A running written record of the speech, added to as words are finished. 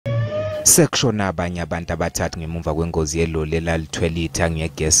Sekushona abanye abantu abathathu ngemuva kwengozi yeloli elalithwele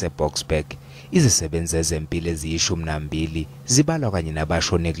ngegesi eBoksburg. Izisebenzi zempilo eziyishumi zibalwa kanye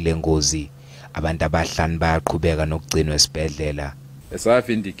nabashone kule ngozi. Abantu abahlanu bayaqhubeka nokugcinwa esibedlela. As I've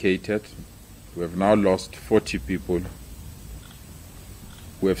indicated, we have now lost 40 people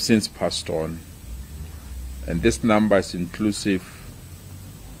who have since passed on, and this number is inclusive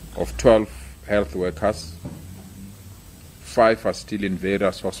of 12 health workers. 5 are still in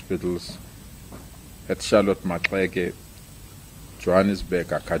various hospitals at Charlotte Maxeke,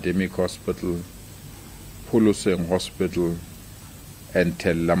 Johannesburg Academic Hospital, Puluseng Hospital, and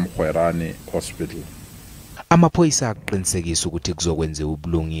Telamkhwerane Hospital. Amaphoyisa aqinisekisa ukuthi kuzokwenziwa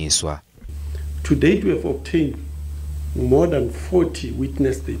ubulungiswa. To date, we have obtained more than 40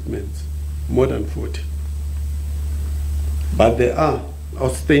 witness statements, more than 40. But there are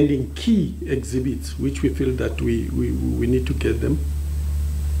outstanding key exhibits which we feel that we need to get them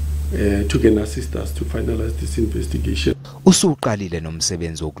to can assist us to finalize this investigation. Usuqalile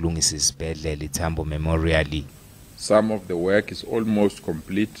nomsebenzi wokulungisa isibedlela iThambo Memorial. Some of the work is almost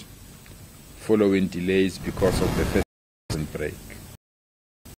complete following delays because of the first break.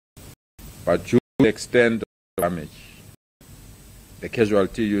 But due to the extent of damage, the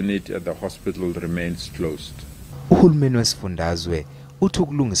casualty unit at the hospital remains closed. Uhulumeni wesifundazwe uthi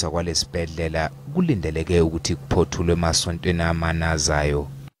ukulungisa kwalesibedlela kulindeleke ukuthi kuphothulwe emasontweni amane azayo.